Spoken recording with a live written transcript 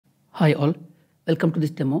Hi all, welcome to this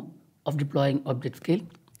demo of deploying ObjectScale.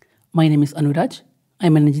 My name is Anuraj.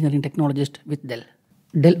 I'm an engineering technologist with Dell.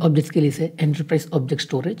 Dell ObjectScale is an enterprise object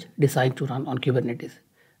storage designed to run on Kubernetes.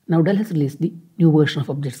 Now Dell has released the new version of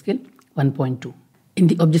ObjectScale 1.2. In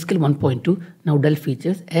the ObjectScale 1.2, now Dell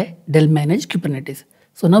features a Dell managed Kubernetes.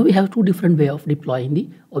 So now we have two different ways of deploying the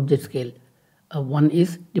ObjectScale. One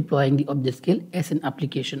is deploying the ObjectScale as an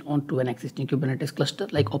application onto an existing Kubernetes cluster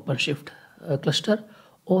like OpenShift cluster,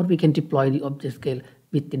 or we can deploy the ObjectScale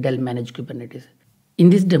with the Dell managed Kubernetes.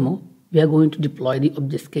 In this demo, we are going to deploy the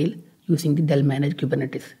ObjectScale using the Dell managed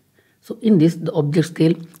Kubernetes. So in this, the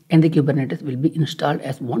ObjectScale and the Kubernetes will be installed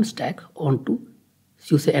as one stack onto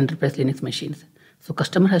SUSE Enterprise Linux machines. So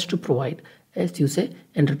customer has to provide a SUSE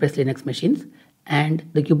Enterprise Linux machines, and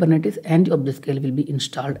the Kubernetes and the ObjectScale will be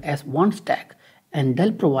installed as one stack, and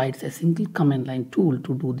Dell provides a single command line tool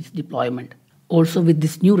to do this deployment. Also, with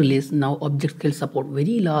this new release, now ObjectScale support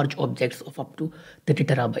very large objects of up to 30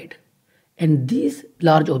 terabyte. And these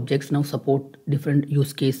large objects now support different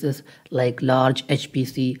use cases like large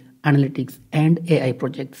HPC, analytics, and AI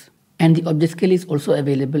projects. And the ObjectScale is also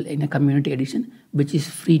available in a community edition, which is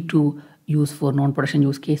free to use for non-production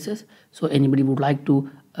use cases. So anybody would like to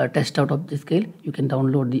test out ObjectScale, you can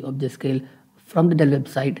download the ObjectScale from the Dell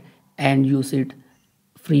website and use it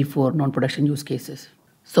free for non-production use cases.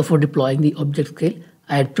 So for deploying the ObjectScale,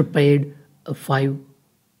 I had prepared 5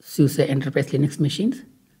 SUSE Enterprise Linux machines.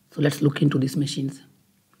 So let's look into these machines.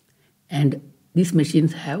 And these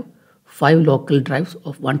machines have 5 local drives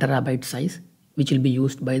of 1 terabyte size, which will be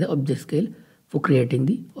used by the ObjectScale for creating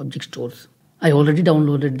the object stores. I already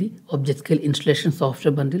downloaded the ObjectScale installation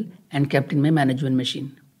software bundle and kept in my management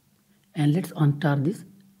machine. And let's untar this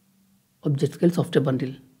ObjectScale software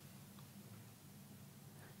bundle.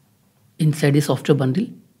 Inside the software bundle,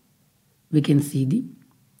 we can see the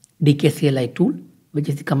DKCLI tool, which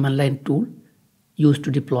is the command line tool used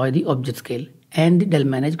to deploy the ObjectScale and the Dell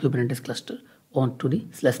managed Kubernetes cluster onto the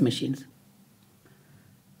SLES machines.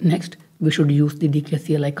 Next, we should use the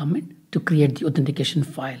DKCLI command to create the authentication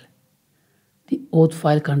file. The auth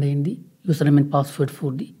file contains the username and password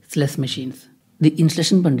for the SLES machines. The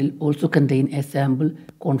installation bundle also contains a sample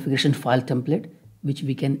configuration file template, which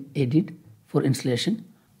we can edit for installation,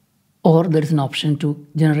 or there is an option to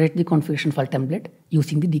generate the configuration file template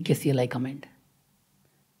using the DKCLI command.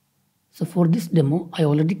 So for this demo, I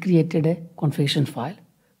already created a configuration file.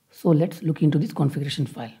 So let's look into this configuration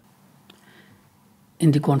file. In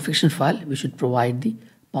the configuration file, we should provide the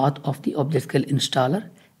path of the ObjectScale installer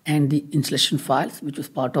and the installation files, which was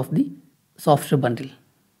part of the software bundle.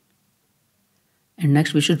 And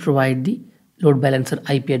next, we should provide the load balancer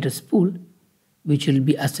IP address pool, which will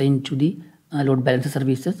be assigned to the load balancer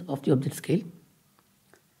services of the ObjectScale.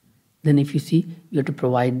 Then if you see, you have to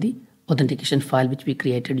provide the authentication file which we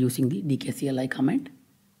created using the DKCLI command.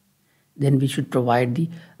 Then we should provide the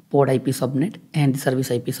pod IP subnet and the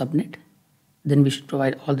service IP subnet. Then we should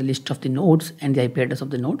provide all the list of the nodes and the IP address of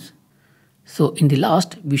the nodes. So in the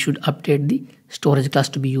last, we should update the storage class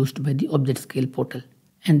to be used by the ObjectScale portal.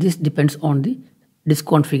 And this depends on the disk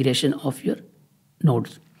configuration of your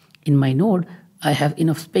nodes. In my node, I have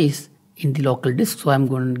enough space in the local disk, so I'm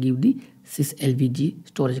going to give the syslvg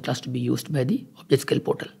storage class to be used by the ObjectScale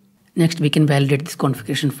portal. Next, we can validate this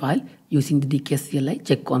configuration file using the DKCLI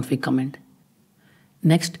checkconfig command.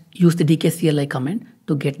 Next, use the DKCLI command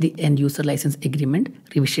to get the end user license agreement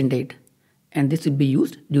revision date, and this will be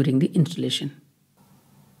used during the installation.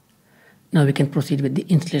 Now we can proceed with the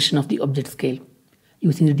installation of the ObjectScale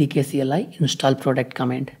using the DKCLI install product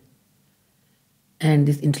command. And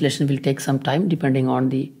this installation will take some time depending on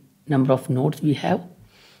the number of nodes we have.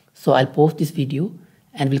 So I'll pause this video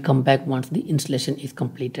and we'll come back once the installation is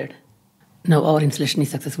completed. Now our installation is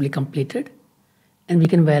successfully completed, and we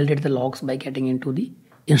can validate the logs by getting into the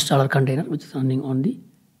installer container which is running on the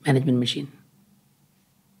management machine.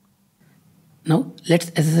 Now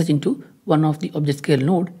let's SSH into one of the ObjectScale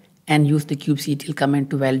node and use the kubectl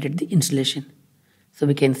command to validate the installation. So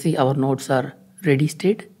we can see our nodes are ready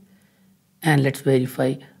state, and let's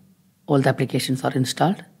verify all the applications are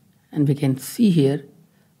installed. And we can see here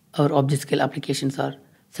our ObjectScale applications are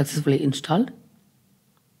successfully installed.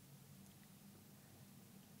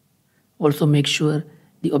 Also make sure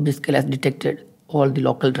the ObjectScale has detected all the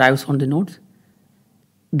local drives on the nodes.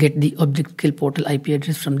 Get the ObjectScale portal IP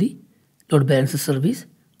address from the load balancer service,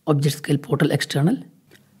 ObjectScale portal external.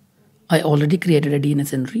 I already created a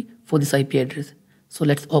DNS entry for this IP address. So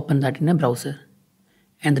let's open that in a browser.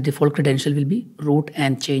 And the default credential will be root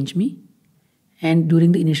and change me. And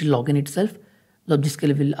during the initial login itself, the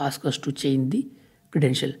ObjectScale will ask us to change the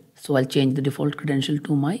credential. So I'll change the default credential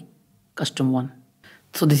to my custom one.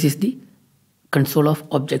 So this is the console of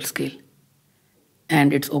ObjectScale,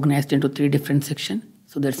 and it's organized into 3 different sections.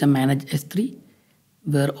 So there's a manage S3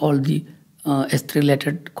 where all the S3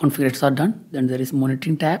 related configurations are done. Then there is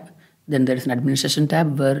monitoring tab. Then there is an administration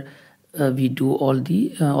tab where we do all the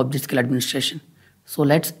ObjectScale administration. So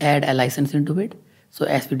let's add a license into it. So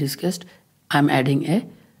as we discussed, I'm adding a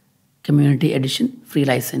community edition free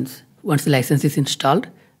license. Once the license is installed,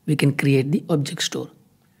 we can create the object store.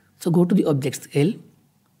 So go to the ObjectScale,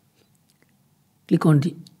 click on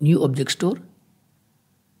the new object store,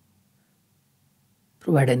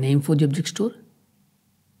 provide a name for the object store,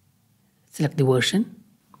 select the version.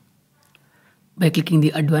 By clicking the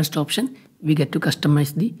advanced option, we get to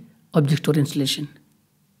customize the object store installation.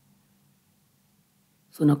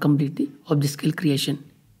 So now complete the ObjectScale creation.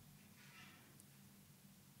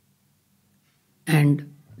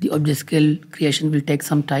 And the ObjectScale creation will take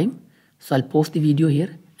some time. So I'll pause the video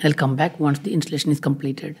here and I'll come back once the installation is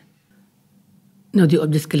completed. Now the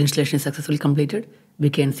ObjectScale installation is successfully completed. We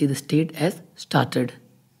can see the state as started.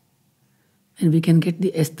 And we can get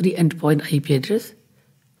the S3 endpoint IP address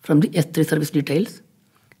from the S3 service details.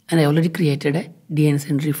 And I already created a DNS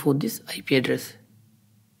entry for this IP address.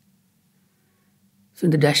 So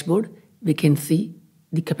in the dashboard, we can see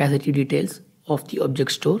the capacity details of the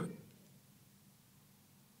object store.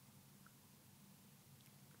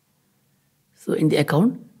 So in the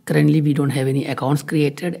account, currently we don't have any accounts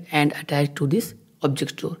created and attached to this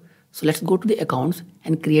object store. So let's go to the accounts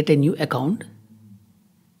and create a new account.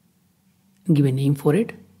 Give a name for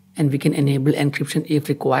it, and we can enable encryption if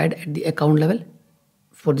required at the account level.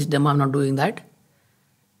 For this demo, I'm not doing that.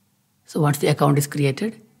 So once the account is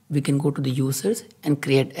created, we can go to the users and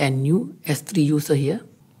create a new S3 user here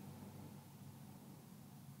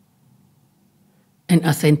and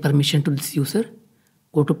assign permission to this user.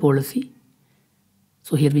 Go to policy.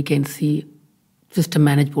 So here we can see system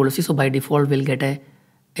manage policy. So by default, we'll get a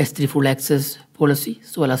S3 full access policy.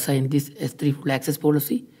 So I'll assign this S3 full access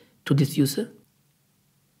policy to this user.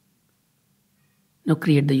 Now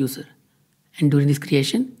create the user. And during this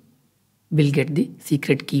creation, we'll get the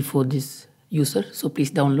secret key for this user. So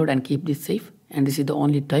please download and keep this safe. And this is the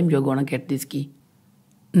only time you're gonna get this key.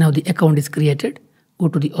 Now the account is created. Go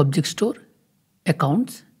to the object store,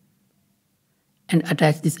 accounts, and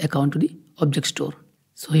attach this account to the object store.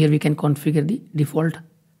 So here we can configure the default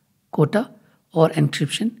quota or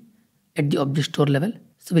encryption at the object store level.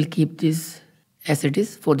 So we'll keep this as it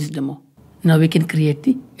is for this demo. Now we can create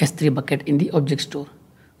the S3 bucket in the object store.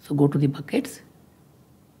 So go to the buckets,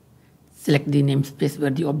 select the namespace where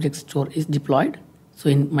the object store is deployed. So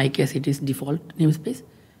in my case, it is default namespace,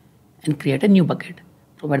 and create a new bucket.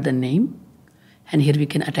 Provide the name, and here we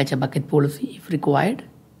can attach a bucket policy if required,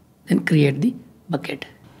 then create the bucket.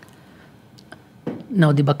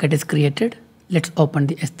 Now the bucket is created. Let's open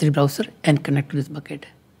the S3 browser and connect to this bucket.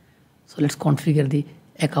 So let's configure the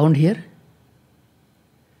account here.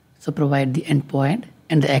 So provide the endpoint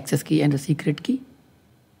and the access key and the secret key.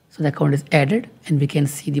 So the account is added and we can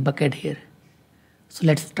see the bucket here. So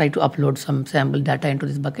let's try to upload some sample data into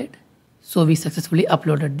this bucket. So we successfully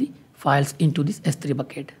uploaded the files into this S3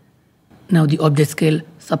 bucket. Now the ObjectScale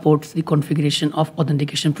supports the configuration of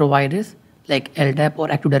authentication providers like LDAP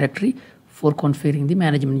or Active Directory for configuring the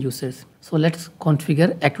management users. So let's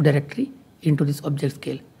configure Active Directory into this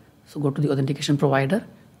ObjectScale. So go to the authentication provider,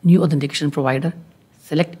 new authentication provider,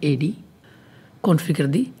 select AD,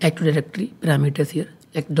 configure the Active Directory parameters here,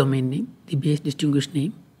 like domain name, the base distinguished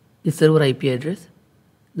name, the server IP address,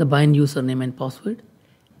 the bind username and password.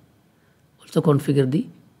 Also configure the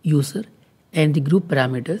user and the group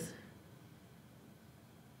parameters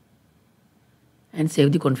and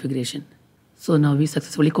save the configuration. So now we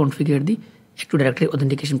successfully configured the Active Directory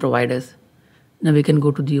authentication providers. Now we can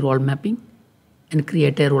go to the role mapping and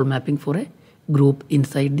create a role mapping for a group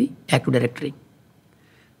inside the Active Directory.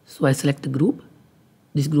 So I select the group.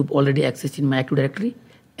 This group already exists in my Active Directory,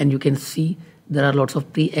 and you can see there are lots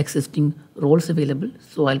of pre-existing roles available.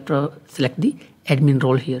 So I'll select the admin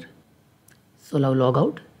role here. So now log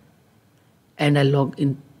out, and I'll log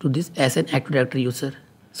into this as an Active Directory user.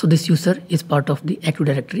 So this user is part of the Active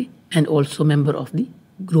Directory and also member of the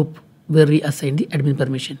group where we assign the admin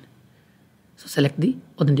permission. So select the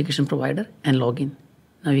authentication provider and log in.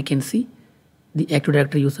 Now you can see the Active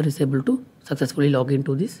Directory user is able to successfully log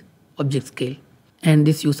into this ObjectScale. And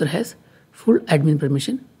this user has full admin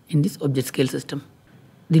permission in this ObjectScale system.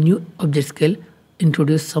 The new ObjectScale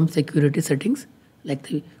introduced some security settings like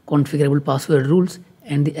the configurable password rules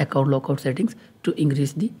and the account lockout settings to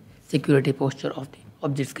increase the security posture of the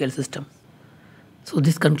ObjectScale system. So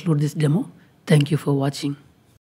this concludes this demo. Thank you for watching.